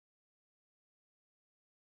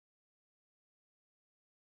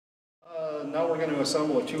Now we're going to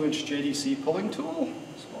assemble a 2-inch JDC pulling tool.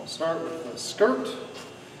 So I'll start with the skirt,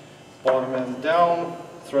 bottom end down,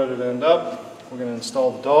 threaded end up. We're going to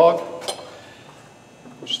install the dog.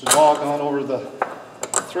 Push the dog on over the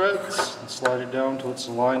threads and slide it down until it's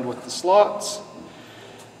aligned with the slots.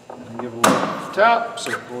 And give it a little tap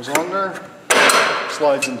so it goes on there.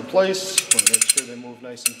 Slides into place. We'll make sure they move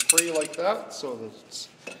nice and free like that so that it's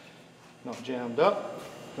not jammed up.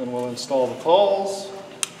 Then we'll install the pawls.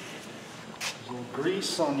 There's a little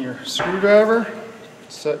grease on your screwdriver.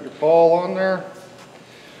 Set your pawl on there.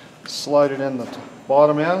 Slide it in the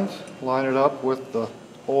bottom end. Line it up with the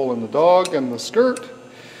hole in the dog and the skirt.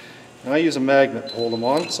 And I use a magnet to hold them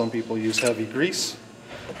on. Some people use heavy grease.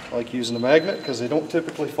 I like using a magnet because they don't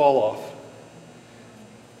typically fall off.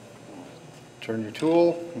 Turn your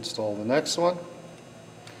tool, install the next one.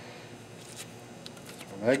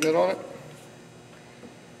 Throw a magnet on it.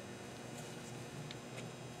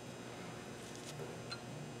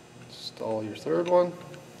 Install your third one.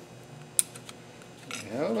 There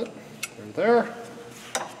you have it. They're there.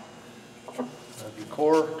 Have your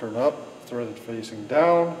core, turn up, thread it facing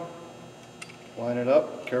down. Line it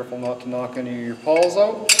up. Careful not to knock any of your pawls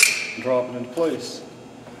out. And drop it into place.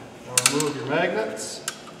 Now remove your magnets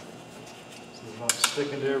so they're not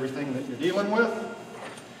sticking to everything that you're dealing with.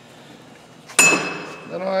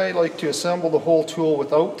 Then I like to assemble the whole tool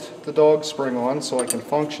without the dog spring on so I can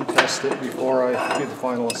function test it before I do the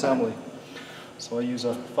final assembly. So I use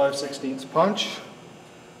a 5/16 punch,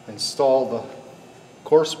 install the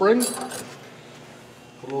core spring,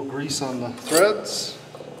 put a little grease on the threads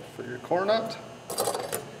for your core nut.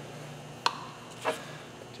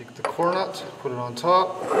 Take the core nut, put it on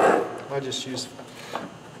top. I just use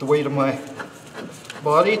the weight of my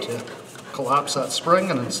body to collapse that spring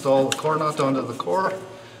and install the core nut onto the core.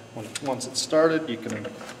 Once it's started, you can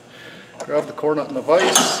grab the core nut in the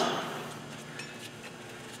vise,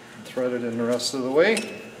 thread it in the rest of the way.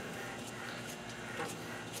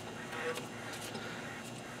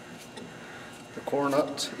 The core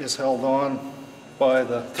nut is held on by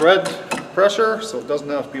the thread pressure, so it doesn't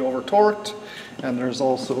have to be over torqued, and there's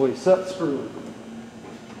also a set screw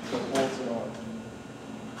that holds it on.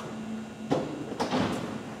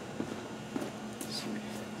 So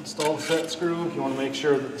install the set screw. You want to make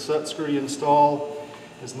sure that the set screw you install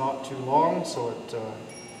is not too long so it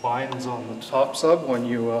binds on the top sub when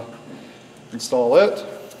you install it.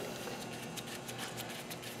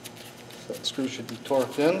 Set screw should be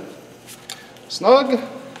torqued in snug,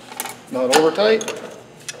 not over tight.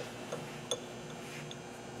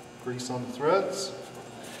 Grease on the threads.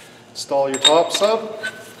 Install your top sub.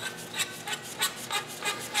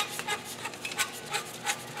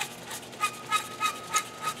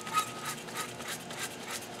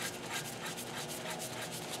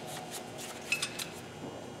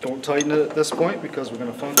 Don't tighten it at this point because we're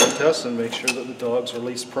going to function test and make sure that the dog's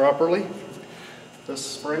released properly. This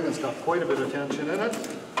spring has got quite a bit of tension in it.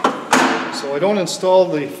 So I don't install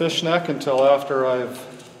the fish neck until after I've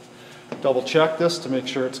double checked this to make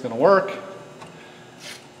sure it's going to work.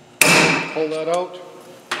 Pull that out.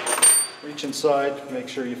 Reach inside, make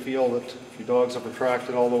sure you feel that your dogs have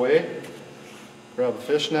retracted all the way. Grab a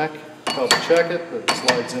fish neck, double check it, that it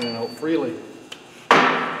slides in and out freely.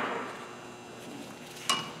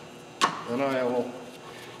 Then I will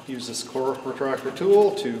use this core retractor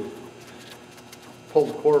tool to pull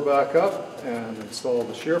the core back up and install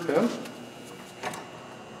the shear pin.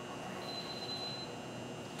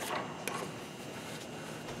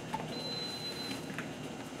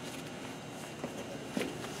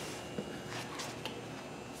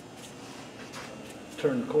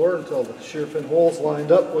 Turn the core until the shear pin hole's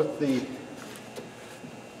lined up with the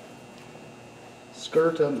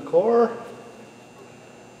skirt and the core.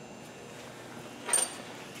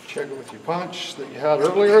 Check it with your punch that you had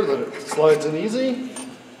earlier that it slides in easy.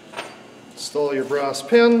 Install your brass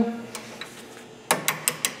pin.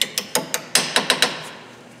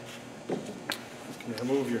 You can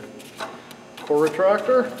remove your core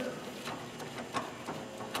retractor.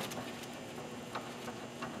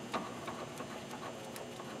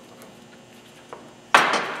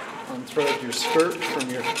 Unthread your skirt from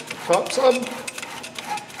your top sub.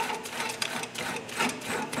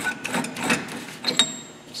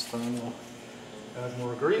 This time we'll add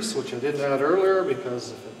more grease, which I didn't add earlier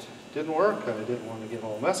because if it didn't work, I didn't want to get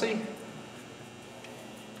all messy.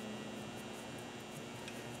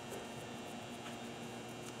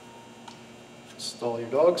 Install your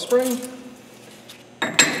dog spring.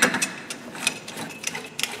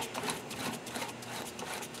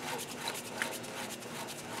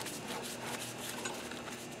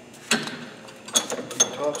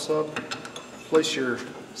 Top sub. Place your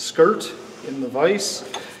skirt in the vise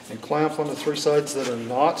and clamp on the 3 sides that are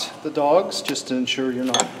not the dogs, just to ensure you're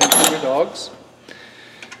not pinching your dogs.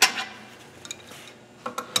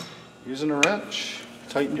 Using a wrench,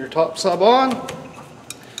 tighten your top sub on.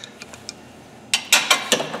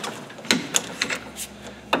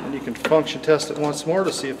 And you can function test it once more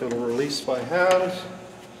to see if it'll release by hand.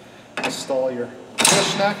 Install your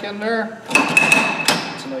fishneck in there.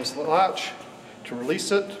 It's a nice latch. To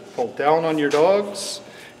release it, pull down on your dogs,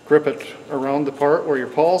 grip it around the part where your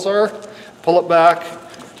paws are, pull it back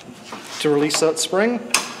to release that spring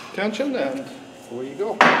tension, and away you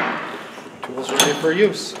go. Tool's ready for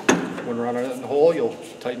use. When running it in the hole, you'll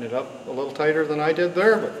tighten it up a little tighter than I did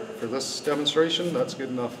there, but for this demonstration, that's good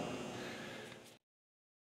enough.